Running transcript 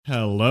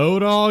Hello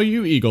to all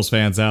you Eagles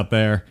fans out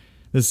there.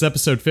 This is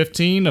episode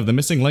 15 of the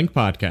Missing Link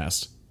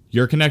podcast.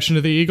 Your connection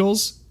to the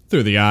Eagles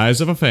through the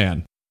eyes of a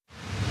fan.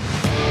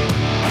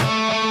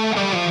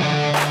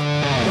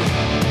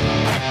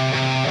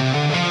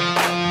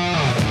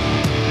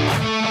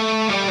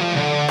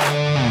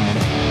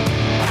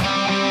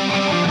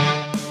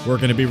 We're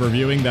going to be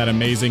reviewing that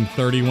amazing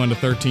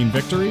 31-13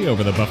 victory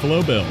over the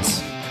Buffalo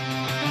Bills.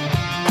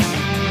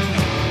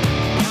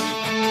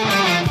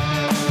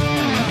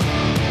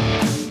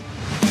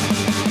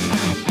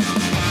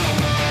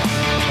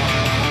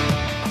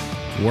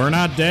 We're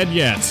not dead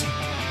yet.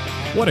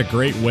 What a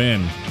great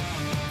win.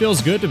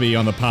 Feels good to be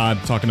on the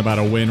pod talking about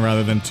a win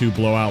rather than two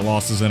blowout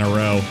losses in a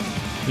row.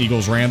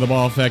 Eagles ran the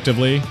ball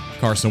effectively.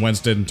 Carson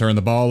Wentz didn't turn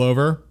the ball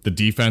over. The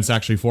defense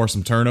actually forced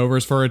some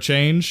turnovers for a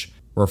change.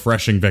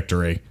 Refreshing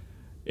victory.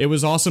 It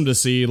was awesome to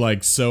see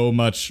so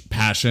much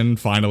passion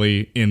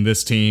finally in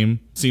this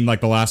team. Seemed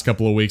like the last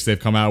couple of weeks they've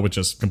come out with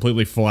just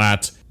completely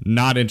flat,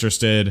 not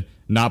interested,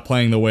 not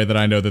playing the way that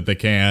I know that they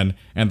can,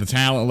 and the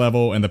talent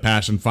level and the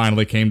passion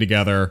finally came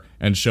together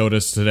and showed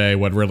us today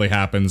what really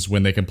happens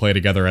when they can play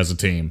together as a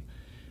team.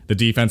 The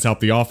defense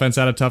helped the offense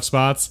out of tough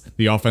spots,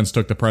 the offense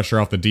took the pressure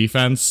off the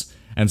defense,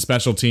 and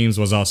special teams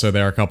was also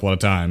there a couple of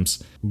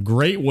times.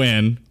 Great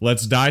win.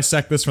 Let's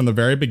dissect this from the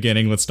very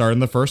beginning. Let's start in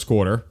the first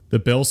quarter. The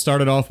Bills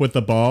started off with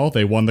the ball.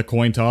 They won the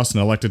coin toss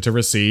and elected to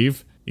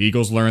receive.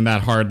 Eagles learned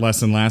that hard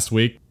lesson last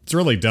week. It's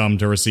really dumb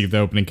to receive the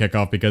opening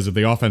kickoff because if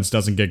the offense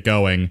doesn't get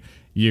going,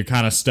 you're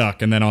kind of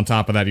stuck, and then on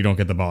top of that, you don't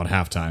get the ball at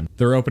halftime.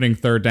 Their opening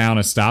third down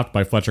is stopped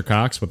by Fletcher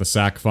Cox with a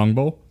sack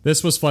fumble.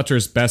 This was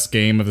Fletcher's best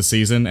game of the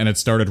season, and it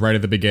started right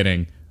at the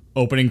beginning.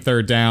 Opening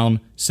third down,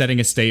 setting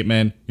a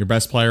statement, your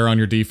best player on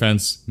your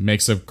defense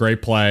makes a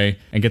great play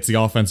and gets the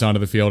offense onto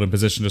the field in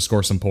position to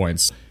score some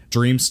points.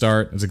 Dream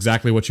start is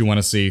exactly what you want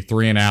to see,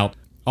 3 and out.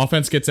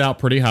 Offense gets out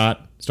pretty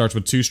hot, starts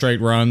with 2 straight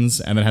runs,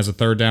 and then has a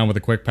third down with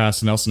a quick pass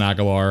to Nelson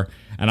Aguilar.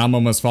 And I'm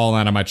almost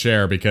falling out of my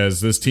chair because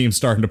this team's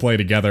starting to play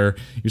together.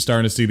 You're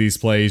starting to see these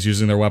plays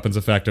using their weapons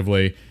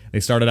effectively.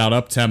 They started out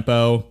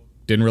up-tempo,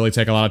 didn't really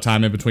take a lot of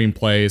time in between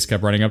plays,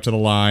 kept running up to the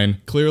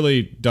line.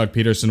 Clearly, Doug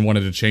Peterson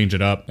wanted to change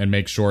it up and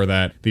make sure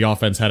that the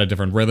offense had a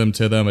different rhythm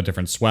to them, a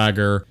different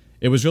swagger.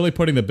 It was really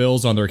putting the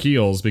Bills on their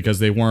heels because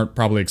they weren't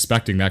probably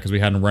expecting that because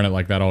we hadn't run it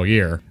like that all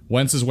year.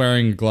 Wentz is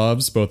wearing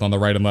gloves both on the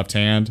right and left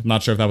hand. I'm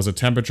not sure if that was a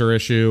temperature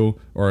issue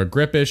or a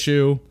grip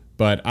issue,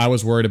 but I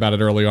was worried about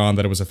it early on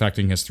that it was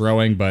affecting his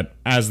throwing, but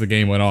as the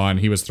game went on,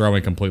 he was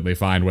throwing completely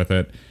fine with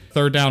it.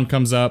 Third down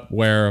comes up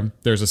where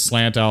there's a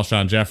slant to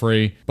Alshon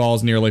Jeffrey.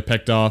 Ball's nearly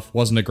picked off.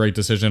 Wasn't a great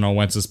decision on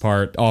Wentz's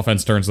part.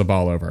 Offense turns the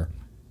ball over.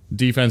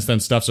 Defense then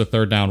stuffs a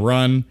third down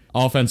run.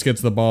 Offense gets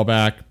the ball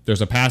back.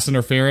 There's a pass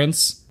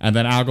interference, and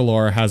then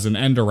Aguilar has an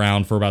end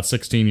around for about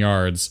 16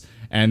 yards.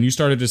 And you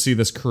started to see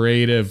this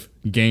creative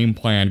game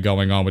plan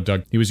going on with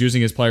Doug. He was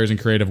using his players in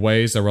creative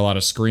ways. There were a lot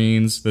of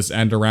screens. This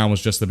end around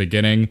was just the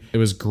beginning. It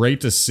was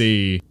great to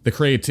see the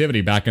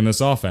creativity back in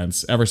this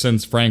offense. Ever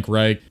since Frank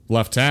Reich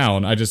left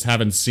town, I just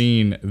haven't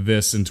seen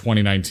this in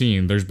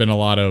 2019. There's been a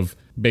lot of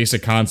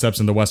basic concepts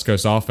in the West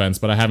Coast offense,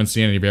 but I haven't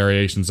seen any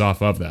variations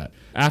off of that.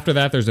 After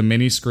that, there's a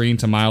mini screen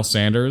to Miles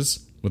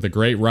Sanders with a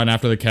great run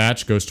after the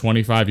catch, goes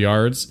 25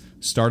 yards.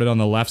 Started on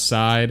the left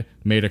side,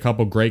 made a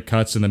couple great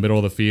cuts in the middle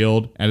of the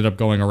field, ended up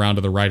going around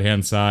to the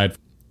right-hand side.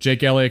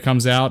 Jake Elliott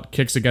comes out,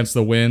 kicks against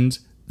the wind.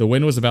 The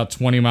wind was about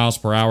 20 miles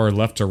per hour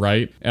left to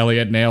right.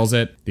 Elliott nails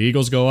it. The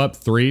Eagles go up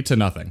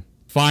 3-0.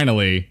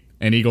 Finally,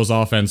 an Eagles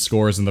offense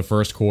scores in the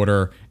first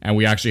quarter, and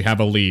we actually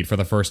have a lead for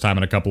the first time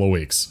in a couple of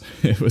weeks.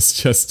 It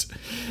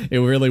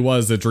really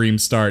was a dream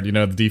start.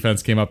 The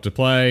defense came up to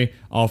play.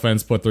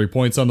 Offense put 3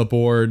 points on the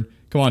board.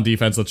 Come on,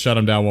 defense, let's shut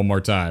them down one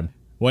more time.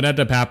 What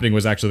ended up happening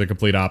was actually the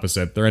complete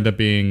opposite. There ended up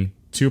being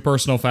 2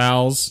 personal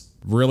fouls,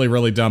 really,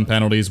 really dumb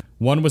penalties.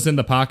 One was in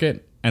the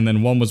pocket, and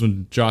then one was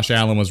when Josh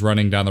Allen was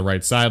running down the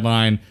right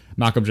sideline.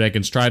 Malcolm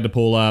Jenkins tried to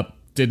pull up,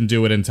 didn't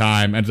do it in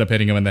time, ended up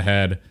hitting him in the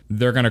head.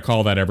 They're going to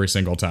call that every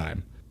single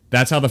time.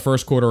 That's how the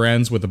first quarter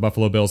ends with the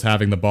Buffalo Bills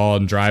having the ball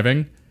and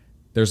driving.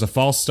 There's a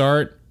false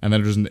start, and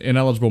then there's an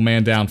ineligible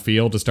man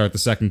downfield to start the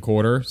second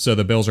quarter, so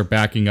the Bills are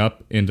backing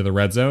up into the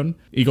red zone.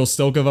 Eagles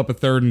still give up a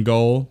 3rd and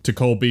goal to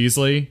Cole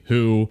Beasley,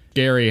 who,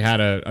 Gary had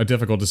a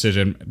difficult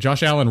decision.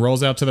 Josh Allen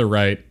rolls out to the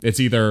right. It's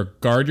either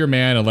guard your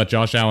man and let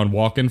Josh Allen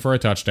walk in for a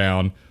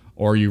touchdown,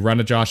 or you run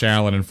to Josh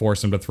Allen and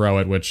force him to throw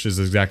it, which is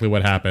exactly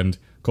what happened.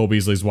 Cole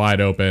Beasley's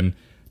wide open.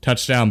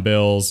 Touchdown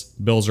Bills.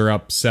 Bills are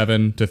up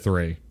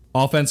 7-3.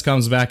 Offense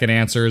comes back and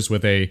answers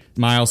with a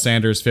Miles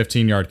Sanders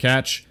 15-yard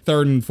catch.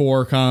 3rd and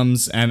 4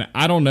 comes, and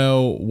I don't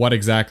know what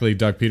exactly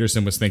Doug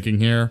Peterson was thinking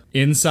here.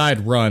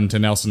 Inside run to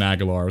Nelson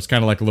Aguilar. It's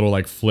kind of like a little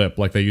flip,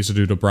 like they used to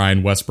do to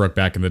Brian Westbrook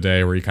back in the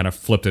day, where he kind of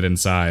flipped it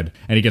inside,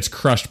 and he gets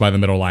crushed by the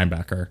middle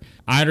linebacker.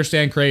 I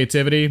understand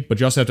creativity, but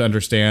you also have to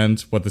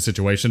understand what the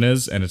situation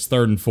is, and it's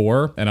 3rd and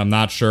 4, and I'm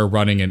not sure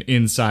running an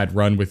inside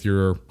run with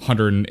your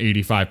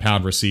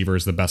 185-pound receiver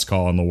is the best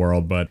call in the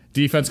world, but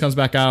defense comes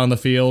back out on the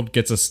field,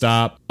 gets a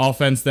stop.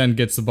 Offense then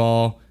gets the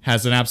ball,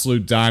 has an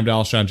absolute dime to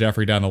Alshon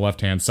Jeffrey down the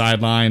left-hand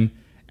sideline,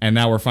 And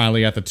now we're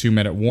finally at the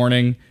 2-minute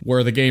warning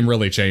where the game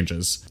really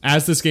changes.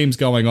 As this game's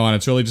going on,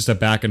 it's really just a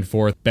back and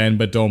forth, bend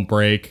but don't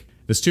break.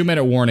 This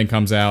 2-minute warning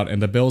comes out,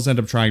 and the Bills end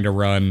up trying to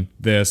run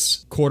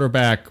this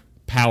quarterback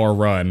power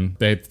run.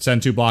 They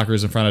send 2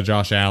 blockers in front of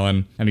Josh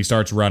Allen, and he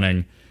starts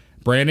running.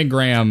 Brandon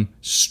Graham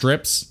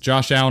strips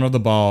Josh Allen of the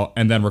ball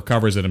and then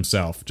recovers it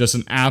himself. Just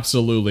an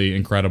absolutely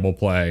incredible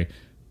play.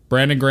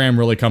 Brandon Graham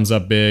really comes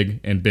up big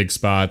in big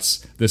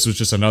spots. This was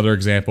just another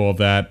example of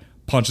that.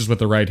 Punches with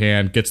the right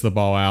hand, gets the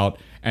ball out,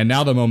 and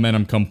now the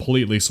momentum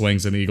completely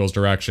swings in the Eagles'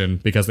 direction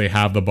because they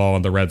have the ball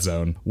in the red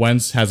zone.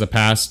 Wentz has a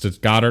pass to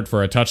Goddard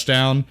for a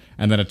touchdown,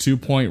 and then a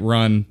 2-point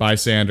run by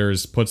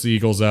Sanders puts the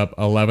Eagles up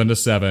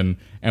 11-7,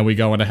 and we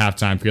go into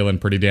halftime feeling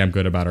pretty damn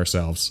good about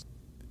ourselves.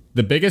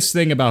 The biggest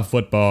thing about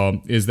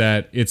football is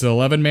that it's an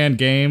 11-man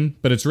game,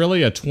 but it's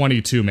really a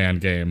 22-man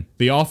game.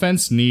 The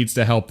offense needs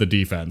to help the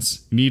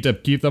defense. You need to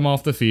keep them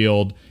off the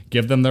field,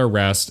 give them their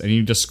rest, and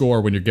you need to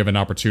score when you're given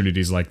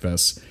opportunities like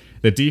this.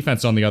 The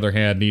defense, on the other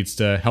hand, needs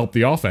to help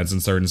the offense in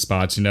certain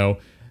spots. You know,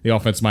 the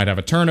offense might have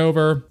a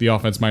turnover, the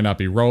offense might not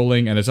be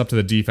rolling, and it's up to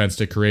the defense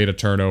to create a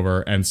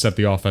turnover and set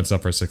the offense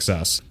up for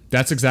success.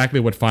 That's exactly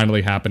what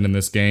finally happened in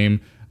this game.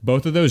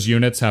 Both of those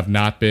units have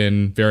not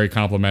been very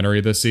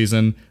complimentary this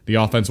season. The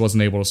offense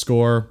wasn't able to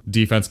score.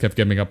 Defense kept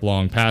giving up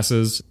long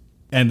passes.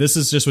 And this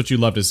is just what you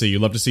love to see. You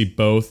love to see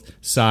both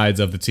sides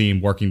of the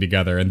team working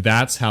together. And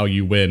that's how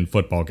you win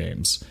football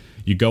games.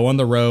 You go on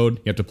the road,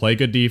 you have to play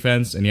good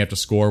defense, and you have to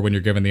score when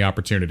you're given the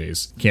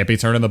opportunities. Can't be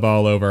turning the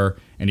ball over,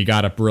 and you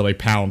got to really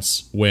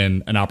pounce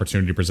when an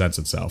opportunity presents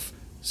itself.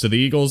 So the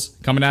Eagles,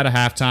 coming out of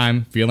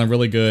halftime, feeling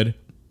really good,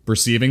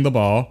 receiving the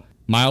ball.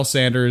 Miles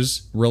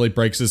Sanders really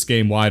breaks this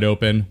game wide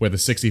open with a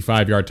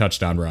 65-yard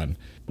touchdown run.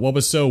 What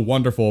was so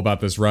wonderful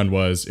about this run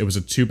was it was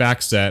a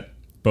 2-back set.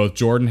 Both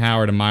Jordan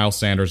Howard and Miles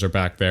Sanders are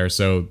back there,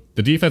 so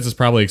the defense is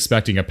probably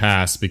expecting a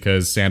pass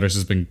because Sanders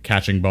has been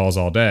catching balls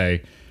all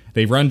day.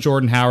 They run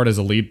Jordan Howard as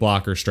a lead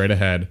blocker straight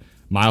ahead.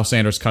 Miles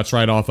Sanders cuts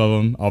right off of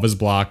him, off his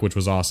block, which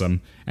was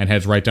awesome, and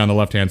heads right down the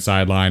left-hand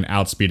sideline,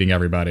 outspeeding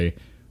everybody.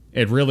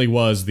 It really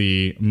was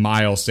the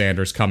Miles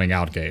Sanders coming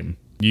out game.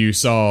 You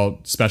saw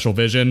special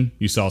vision,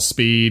 you saw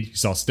speed, you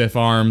saw stiff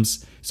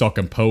arms, you saw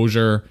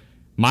composure.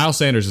 Miles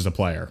Sanders is a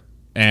player.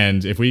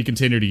 And if we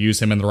continue to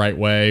use him in the right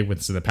way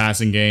with the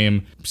passing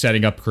game,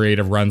 setting up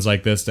creative runs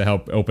like this to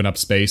help open up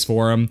space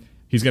for him,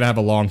 he's going to have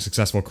a long,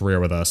 successful career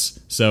with us.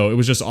 So it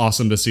was just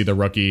awesome to see the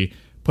rookie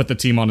put the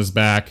team on his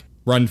back,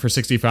 run for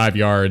 65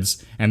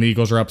 yards, and the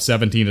Eagles are up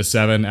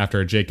 17-7 after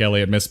a Jake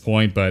Elliott missed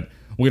point, but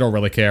we don't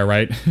really care,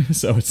 right?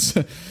 So it's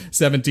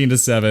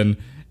 17-7.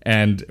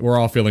 And we're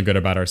all feeling good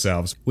about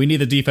ourselves. We need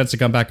the defense to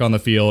come back on the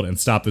field and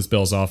stop this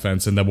Bills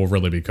offense, and then we'll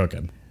really be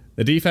cooking.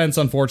 The defense,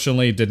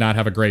 unfortunately, did not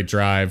have a great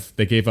drive.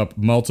 They gave up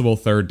multiple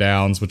third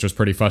downs, which was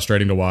pretty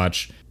frustrating to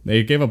watch.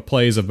 They gave up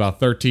plays of about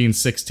 13,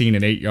 16,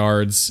 and 8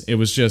 yards. It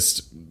was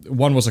just,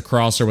 one was a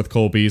crosser with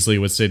Cole Beasley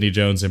with Sidney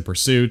Jones in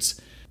pursuit.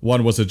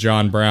 One was a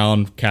John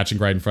Brown catching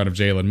right in front of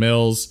Jalen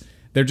Mills.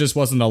 There just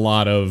wasn't a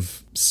lot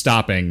of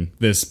stopping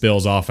this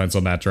Bills offense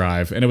on that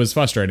drive. And it was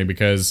frustrating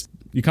because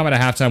you come at a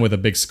halftime with a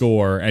big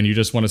score and you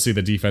just want to see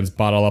the defense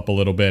bottle up a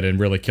little bit and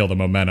really kill the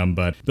momentum.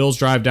 But Bills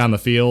drive down the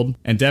field,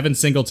 and Devin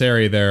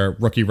Singletary, their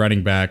rookie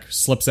running back,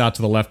 slips out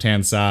to the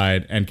left-hand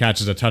side and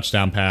catches a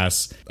touchdown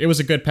pass. It was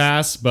a good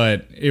pass,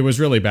 but it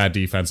was really bad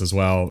defense as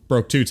well.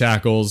 Broke 2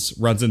 tackles,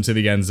 runs into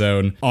the end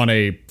zone on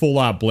a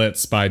full-out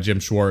blitz by Jim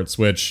Schwartz,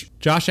 which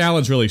Josh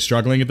Allen's really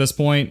struggling at this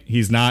point.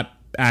 He's not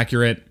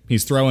accurate.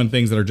 He's throwing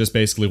things that are just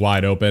basically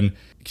wide open.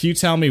 Can you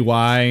tell me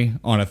why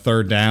on a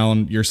third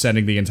down you're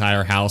sending the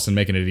entire house and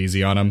making it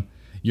easy on him?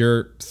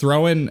 You're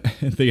throwing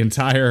the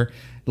entire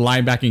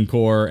linebacking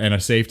core and a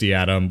safety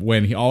at him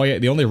when the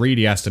only read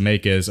he has to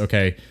make is,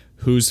 okay,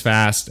 who's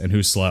fast and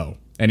who's slow?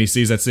 And he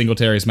sees that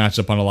Singletary's matched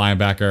up on a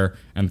linebacker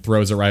and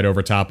throws it right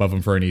over top of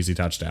him for an easy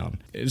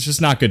touchdown. It's just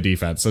not good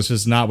defense. That's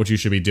just not what you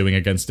should be doing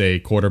against a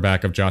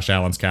quarterback of Josh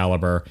Allen's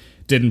caliber.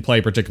 Didn't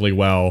play particularly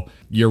well.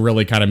 You're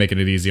really kind of making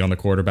it easy on the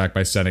quarterback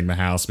by setting the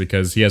house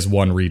because he has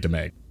one read to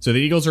make. So the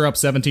Eagles are up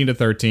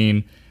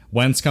 17-13.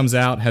 Wentz comes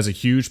out, has a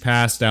huge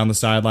pass down the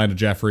sideline to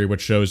Jeffrey,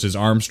 which shows his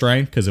arm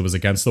strength because it was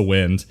against the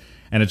wind.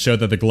 And it showed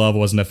that the glove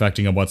wasn't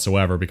affecting him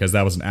whatsoever because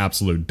that was an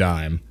absolute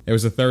dime. It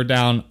was a third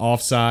down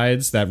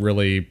offsides that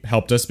really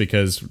helped us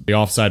because the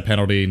offside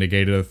penalty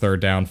negated the third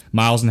down.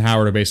 Miles and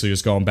Howard are basically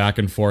just going back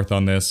and forth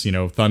on this,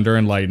 thunder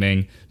and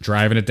lightning,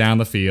 driving it down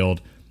the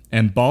field.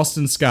 And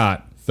Boston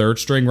Scott, third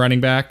string running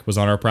back, was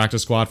on our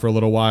practice squad for a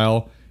little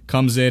while,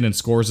 comes in and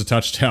scores a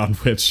touchdown,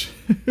 which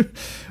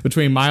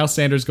between Miles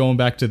Sanders going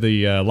back to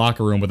the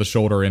locker room with a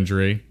shoulder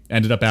injury,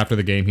 ended up after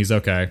the game, he's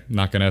okay,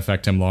 not going to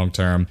affect him long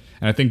term.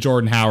 And I think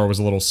Jordan Howard was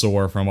a little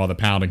sore from all the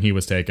pounding he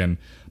was taking.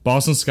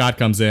 Boston Scott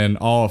comes in,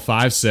 all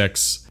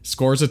 5'6",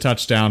 scores a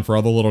touchdown for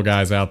all the little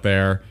guys out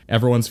there.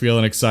 Everyone's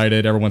feeling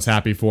excited. Everyone's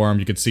happy for him.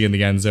 You could see in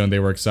the end zone they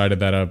were excited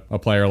that a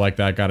player like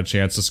that got a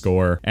chance to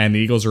score. And the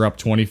Eagles are up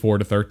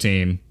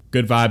 24-13.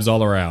 Good vibes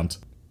all around.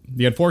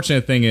 The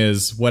unfortunate thing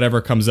is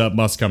whatever comes up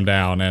must come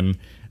down, and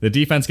The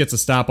defense gets a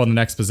stop on the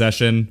next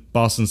possession.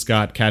 Boston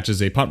Scott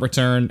catches a punt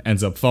return,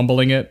 ends up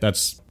fumbling it.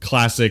 That's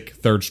classic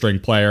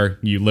third-string player.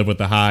 You live with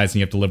the highs and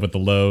you have to live with the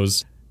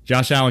lows.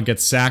 Josh Allen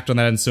gets sacked on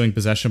that ensuing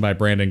possession by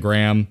Brandon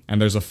Graham,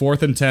 and there's a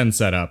 4th and 10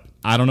 set up.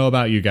 I don't know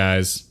about you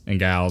guys and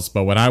gals,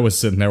 but when I was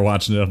sitting there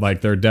watching it, I'm like,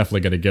 they're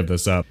definitely going to give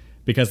this up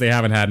because they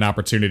haven't had an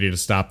opportunity to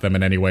stop them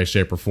in any way,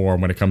 shape, or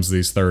form when it comes to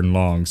these 3rd and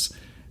longs.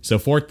 So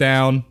 4th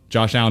down,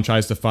 Josh Allen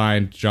tries to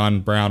find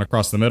John Brown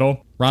across the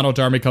middle. Ronald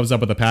Darby comes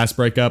up with a pass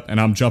breakup, and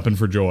I'm jumping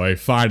for joy.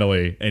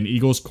 Finally, an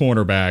Eagles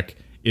cornerback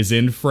is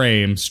in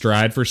frame,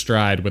 stride for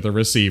stride with a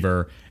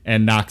receiver,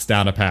 and knocks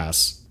down a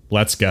pass.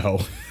 Let's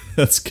go.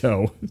 Let's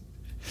go.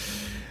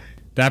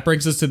 That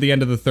brings us to the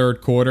end of the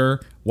 3rd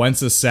quarter.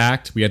 Wentz is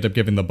sacked. We end up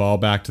giving the ball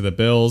back to the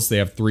Bills. They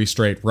have 3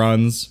 straight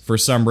runs. For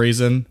some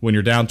reason, when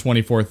you're down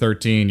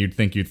 24-13, you'd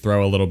think you'd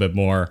throw a little bit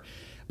more.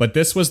 But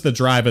this was the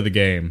drive of the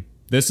game.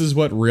 This is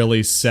what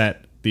really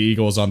set the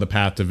Eagles on the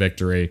path to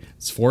victory.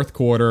 It's 4th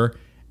quarter,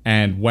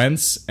 and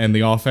Wentz and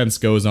the offense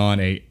goes on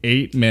a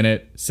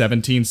 8-minute,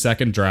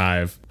 17-second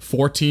drive,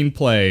 14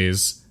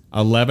 plays,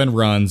 11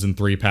 runs, and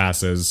 3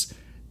 passes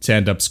to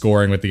end up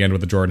scoring at the end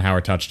with the Jordan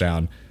Howard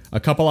touchdown. A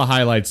couple of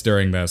highlights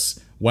during this.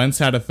 Wentz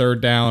had a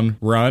 3rd down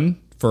run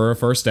for a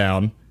 1st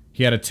down.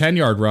 He had a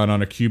 10-yard run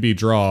on a QB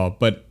draw,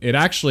 but it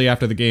actually,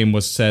 after the game,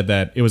 was said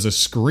that it was a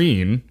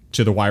screen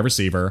to the wide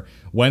receiver.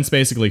 Wentz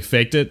basically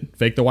faked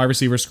the wide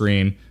receiver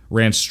screen,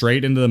 ran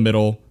straight into the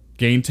middle,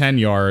 gained 10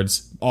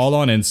 yards, all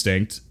on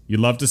instinct. You'd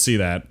love to see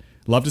that.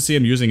 Love to see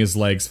him using his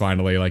legs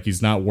finally. Like,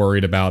 he's not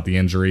worried about the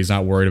injury. He's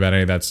not worried about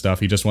any of that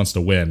stuff. He just wants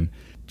to win.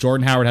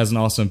 Jordan Howard has an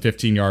awesome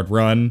 15-yard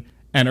run,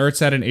 and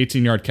Ertz had an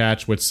 18-yard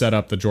catch, which set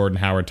up the Jordan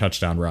Howard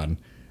touchdown run.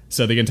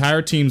 So the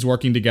entire team's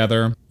working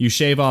together. You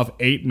shave off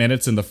 8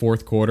 minutes in the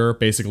 4th quarter,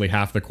 basically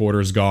half the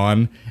quarter's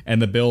gone,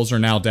 and the Bills are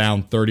now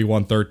down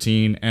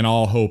 31-13, and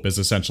all hope is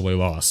essentially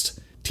lost.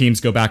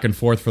 Teams go back and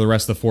forth for the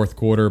rest of the 4th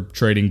quarter,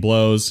 trading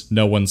blows.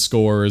 No one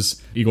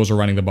scores. Eagles are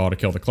running the ball to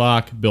kill the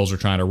clock. Bills are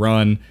trying to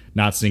run.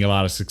 Not seeing a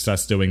lot of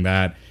success doing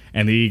that.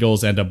 And the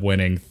Eagles end up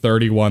winning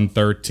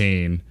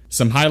 31-13.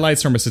 Some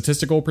highlights from a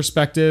statistical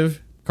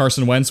perspective.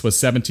 Carson Wentz was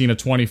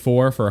 17-24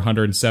 for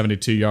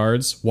 172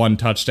 yards, 1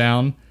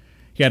 touchdown.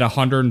 He had a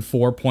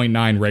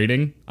 104.9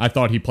 rating. I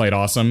thought he played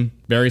awesome.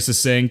 Very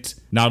succinct.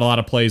 Not a lot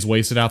of plays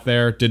wasted out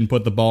there. Didn't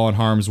put the ball in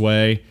harm's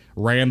way.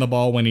 Ran the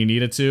ball when he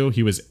needed to.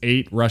 He was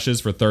 8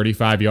 rushes for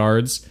 35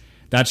 yards.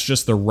 That's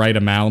just the right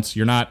amount.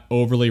 You're not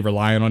overly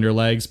reliant on your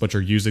legs, but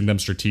you're using them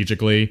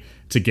strategically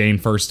to gain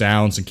 1st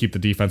downs and keep the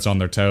defense on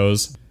their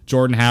toes.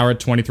 Jordan Howard,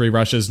 23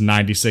 rushes,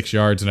 96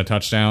 yards, and a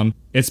touchdown.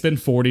 It's been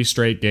 40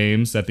 straight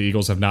games that the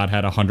Eagles have not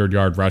had a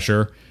 100-yard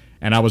rusher,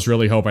 and I was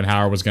really hoping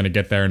Howard was going to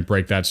get there and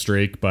break that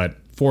streak, but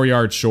 4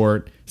 yards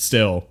short,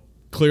 still.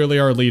 Clearly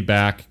our lead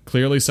back,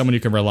 clearly someone you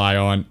can rely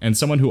on, and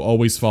someone who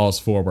always falls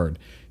forward.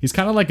 He's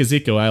kind of like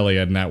Ezekiel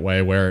Elliott in that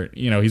way where,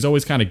 he's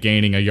always kind of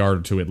gaining a yard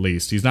or two at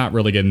least. He's not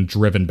really getting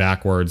driven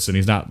backwards, and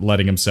he's not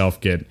letting himself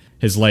get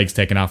his legs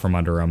taken out from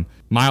under him.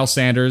 Miles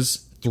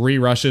Sanders, 3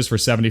 rushes for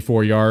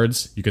 74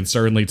 yards. You can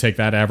certainly take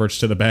that average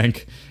to the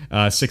bank.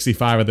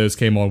 65 of those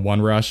came on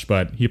 1 rush,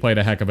 but he played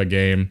a heck of a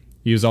game.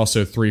 He was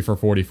also 3 for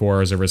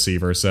 44 as a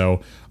receiver,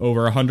 so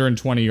over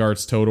 120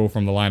 yards total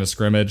from the line of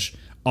scrimmage.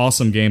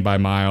 Awesome game by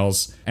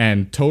Miles.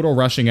 And total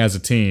rushing as a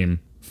team,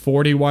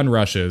 41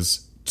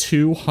 rushes,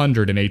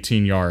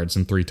 218 yards,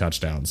 and 3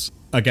 touchdowns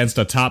against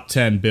a top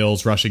 10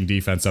 Bills rushing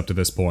defense up to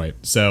this point.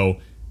 So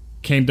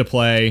came to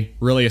play,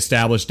 really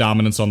established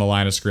dominance on the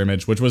line of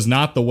scrimmage, which was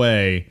not the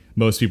way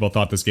most people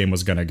thought this game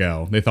was going to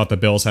go. They thought the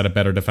Bills had a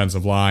better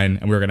defensive line,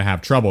 and we were going to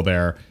have trouble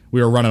there.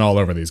 We were running all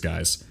over these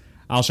guys.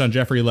 Alshon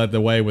Jeffrey led the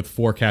way with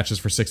 4 catches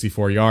for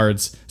 64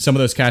 yards. Some of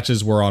those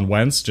catches were on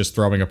Wentz, just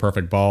throwing a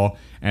perfect ball.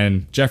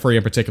 And Jeffrey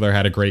in particular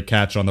had a great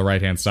catch on the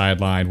right-hand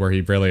sideline where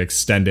he really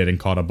extended and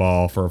caught a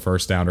ball for a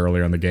 1st down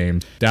earlier in the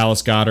game.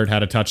 Dallas Goedert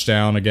had a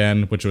touchdown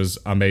again, which was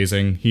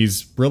amazing.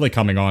 He's really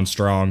coming on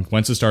strong.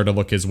 Wentz has started to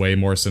look his way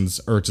more since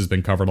Ertz has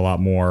been covered a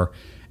lot more.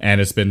 And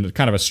it's been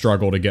kind of a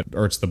struggle to get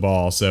Ertz the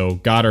ball. So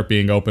Goddard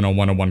being open on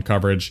one-on-one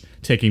coverage,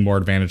 taking more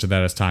advantage of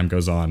that as time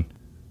goes on.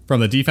 From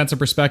the defensive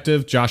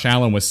perspective, Josh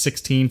Allen was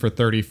 16 for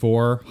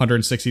 34,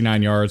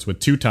 169 yards with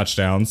 2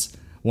 touchdowns.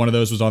 One of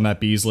those was on that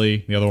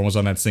Beasley. The other one was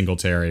on that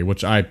Singletary,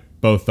 which I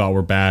both thought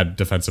were bad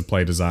defensive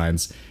play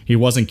designs. He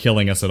wasn't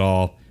killing us at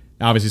all.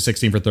 Obviously,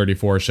 16 for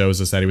 34 shows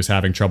us that he was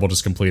having trouble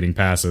just completing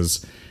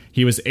passes.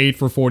 He was 8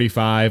 for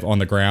 45 on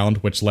the ground,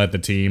 which led the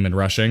team in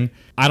rushing.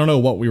 I don't know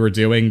what we were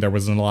doing. There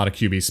wasn't a lot of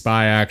QB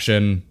spy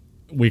action.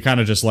 We kind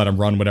of just let him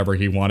run whatever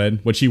he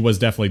wanted, which he was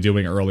definitely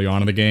doing early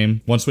on in the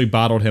game. Once we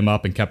bottled him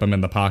up and kept him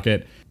in the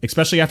pocket,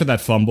 especially after that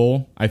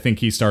fumble, I think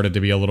he started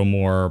to be a little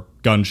more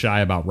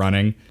gun-shy about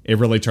running. It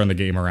really turned the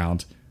game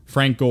around.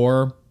 Frank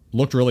Gore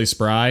looked really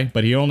spry,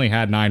 but he only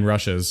had 9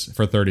 rushes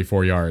for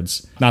 34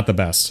 yards. Not the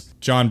best.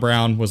 John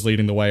Brown was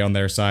leading the way on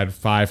their side,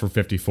 5 for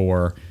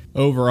 54.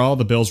 Overall,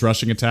 the Bills'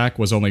 rushing attack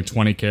was only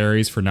 20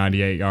 carries for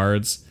 98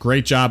 yards.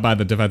 Great job by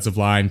the defensive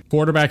line.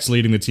 Quarterbacks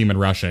leading the team in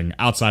rushing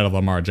outside of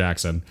Lamar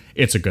Jackson.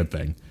 It's a good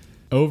thing.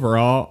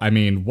 Overall, I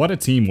mean, what a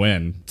team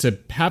win. To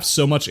have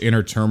so much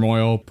inner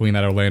turmoil between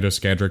that Orlando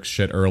Scandrick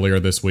shit earlier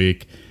this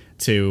week,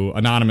 to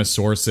anonymous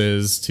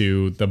sources,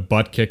 to the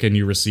butt kicking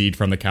you received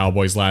from the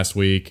Cowboys last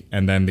week,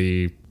 and then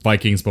the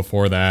Vikings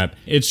before that.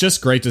 It's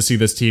just great to see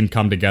this team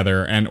come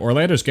together, and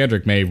Orlando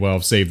Scandrick may well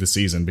have saved the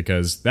season,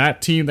 because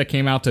that team that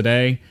came out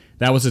today,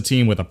 that was a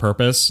team with a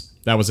purpose.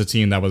 That was a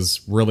team that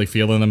was really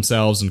feeling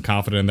themselves and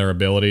confident in their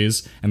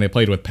abilities, and they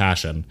played with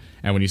passion.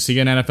 And when you see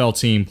an NFL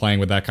team playing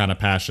with that kind of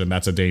passion,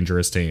 that's a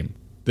dangerous team.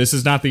 This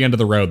is not the end of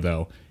the road,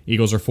 though.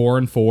 Eagles are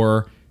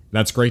 4-4.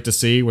 That's great to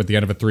see. With the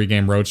end of a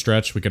 3-game road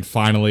stretch, we can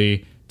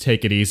finally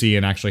take it easy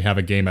and actually have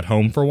a game at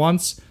home for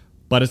once.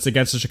 But it's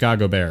against the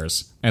Chicago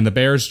Bears. And the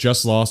Bears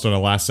just lost on a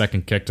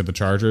last-second kick to the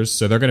Chargers,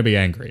 so they're going to be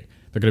angry.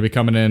 They're going to be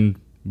coming in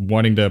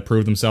wanting to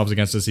prove themselves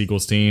against this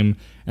Eagles team,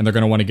 and they're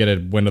going to want to get a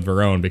win of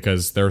their own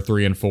because they're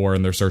 3-4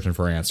 and they're searching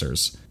for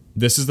answers.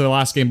 This is their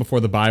last game before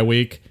the bye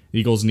week. The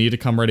Eagles need to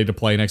come ready to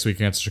play next week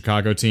against the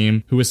Chicago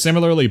team, who is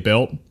similarly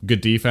built,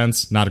 good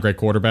defense, not a great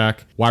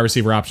quarterback. Wide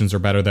receiver options are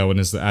better, though,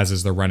 as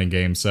is their running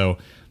game. So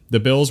the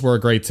Bills were a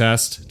great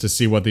test to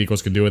see what the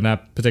Eagles could do in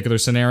that particular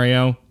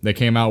scenario. They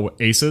came out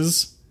with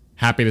aces.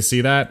 Happy to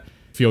see that.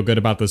 Feel good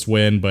about this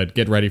win, but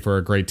get ready for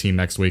a great team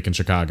next week in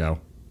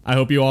Chicago. I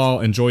hope you all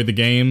enjoyed the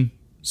game.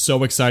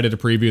 So excited to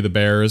preview the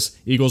Bears.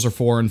 Eagles are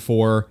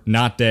 4-4,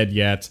 not dead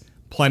yet.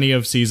 Plenty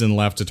of season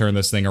left to turn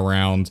this thing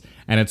around,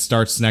 and it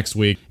starts next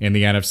week in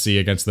the NFC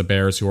against the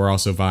Bears, who are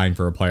also vying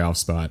for a playoff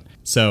spot.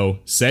 So,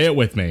 say it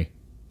with me.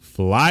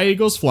 Fly,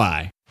 Eagles,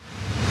 fly.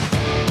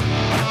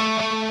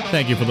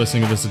 Thank you for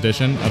listening to this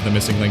edition of the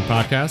Missing Link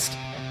podcast.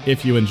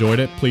 If you enjoyed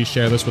it, please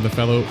share this with a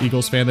fellow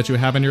Eagles fan that you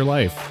have in your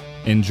life.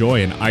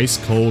 Enjoy an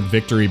ice-cold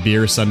victory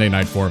beer Sunday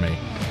night for me.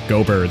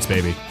 Go Birds,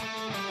 baby.